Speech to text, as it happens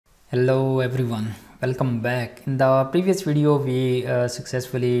Hello everyone, welcome back. In the previous video we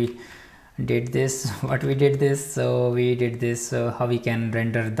successfully did this what we did this so we did this how we can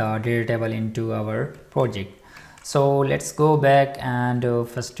render the data table into our project. So let's go back and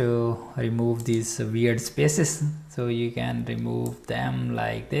first remove these weird spaces, so you can remove them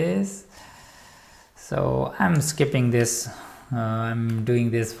like this. So I'm skipping this. I'm doing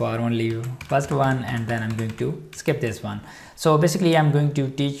this for only first one, and then I'm going to skip this one. So basically I'm going to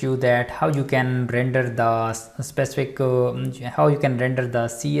teach you that how you can render the specific how you can render the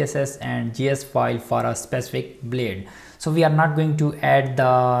CSS and GS file for a specific blade. So we are not going to add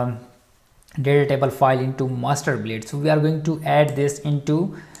the data table file into master blade, so we are going to add this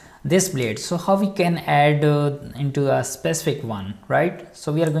into this blade. So how we can add into a specific one, right?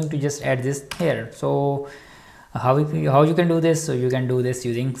 So we are going to just add this here. So how you can do this? So you can do this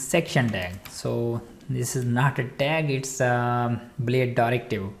using section tag. So this is not a tag, it's a blade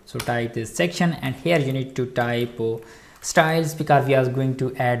directive. So type this section, and here you need to type styles, because we are going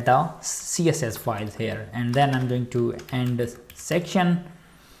to add the CSS files here. And then I'm going to end section,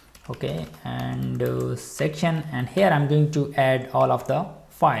 okay, and section, and here I'm going to add all of the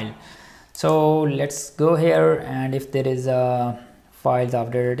file. So let's go here, and if there is a files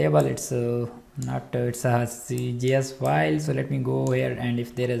of data table, it's it's a CSS file. So let me go here, and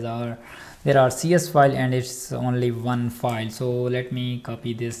if there are CS file and it's only one file, so let me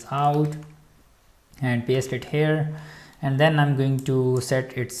copy this out and paste it here, and then I'm going to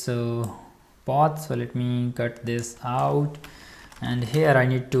set its path. So let me cut this out, and here I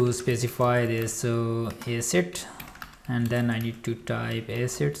need to specify this asset, and then I need to type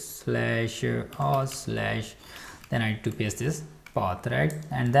asset slash slash, then I need to paste this path, right?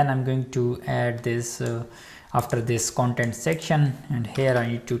 And then I'm going to add this after this content section, and here I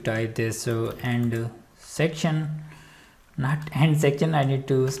need to type this end section, not end section, I need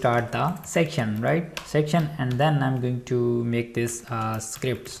to start the section, right? Section, and then I'm going to make this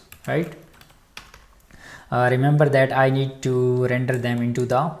scripts, right? Remember that I need to render them into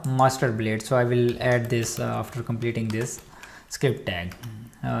the master blade, so I will add this after completing this script tag,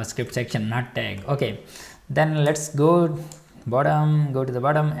 script section, not tag. Okay, then let's go to the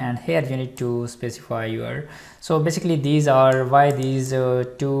bottom, and here you need to specify your, so basically these are why these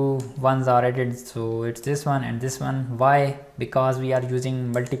two ones are added. So it's this one and this one. Why? Because we are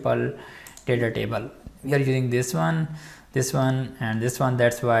using multiple data table, we are using this one and this one,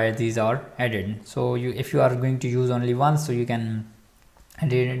 that's why these are added. So if you are going to use only one, so you can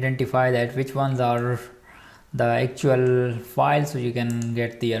identify that which ones are the actual file, so you can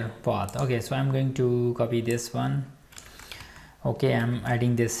get their path. Okay, so I'm going to copy this one. Okay, I'm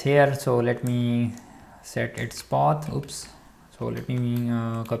adding this here, so let me set its path. Oops, so let me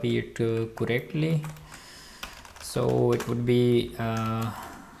copy it correctly. So it would be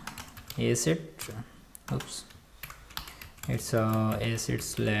asset, oops, it's asset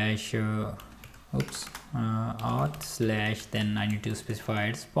slash auth slash, then I need to specify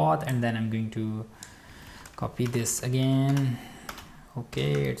its path, and then I'm going to copy this again.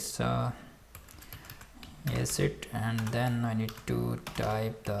 Okay, it's asset, and then I need to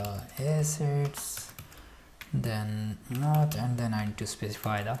type the assets, then not, and then I need to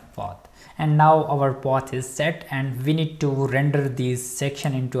specify the path. And now our path is set, and we need to render these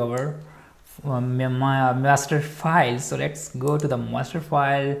section into our master file. So let's go to the master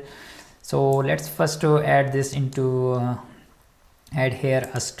file. So let's first add this into add here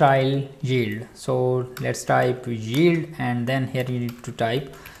a style yield. So let's type yield, and then here you need to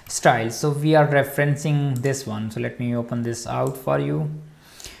type style. So we are referencing this one, so let me open this out for you.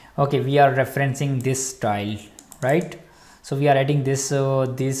 Okay, we are referencing this style, right? So we are adding this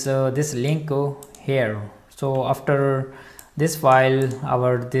this link here. So after this file,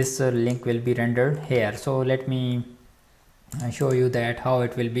 this link will be rendered here. So let me show you that how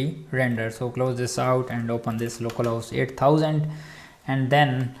it will be rendered. So close this out and open this localhost 8000, and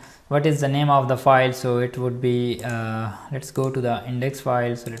then what is the name of the file? So it would be let's go to the index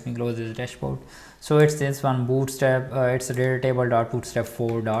file. So let me close this dashboard. So it's this one, bootstrap, it's a data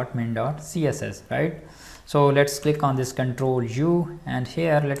table.bootstrap4.min.css, right? So let's click on this Control U, and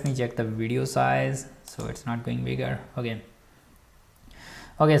here let me check the video size. So it's not going bigger. Okay,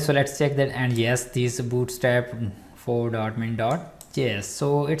 so let's check that, and yes, this bootstrap4.min.js.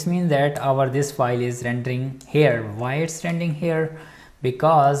 so it means that this file is rendering here. Why it's rendering here?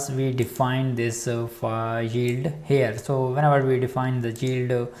 Because we defined this yield here. So whenever we define the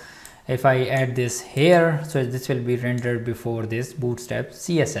yield, if I add this here, so this will be rendered before this bootstrap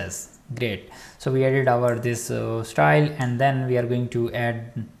CSS. Great. So we added this style, and then we are going to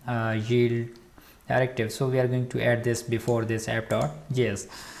add yield directive. So we are going to add this before this app.js.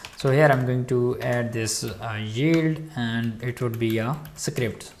 So here I'm going to add this yield, and it would be a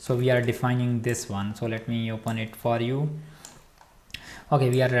script. So we are defining this one, so let me open it for you.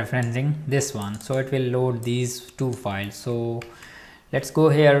 Okay, we are referencing this one, so it will load these two files. So let's go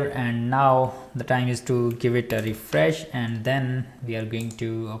here, and now the time is to give it a refresh, and then we are going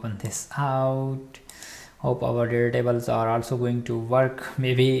to open this out. Hope our data tables are also going to work.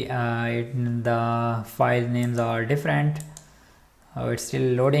 Maybe the file names are different. It's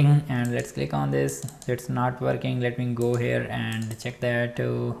still loading, and let's click on this. It's not working. Let me go here and check that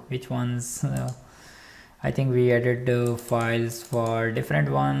which ones. I think we added files for different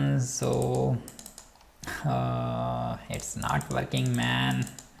ones, so it's not working, man.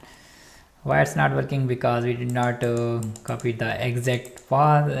 Why it's not working? Because we did not copy the exact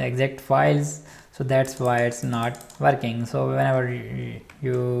path, exact files, so that's why it's not working. So whenever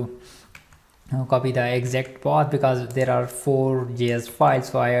you copy the exact path, because there are 4 JS files,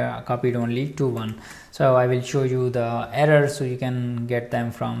 so I copied only 2 so I will show you the error so you can get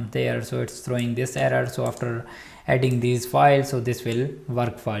them from there. So it's throwing this error. So after adding these files, so this will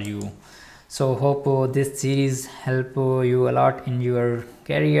work for you. So hope this series help you a lot in your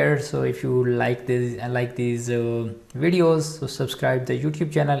career. So if you like these videos, so subscribe the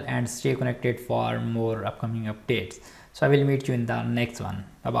YouTube channel and stay connected for more upcoming updates. So I will meet you in the next one.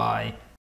 Bye bye.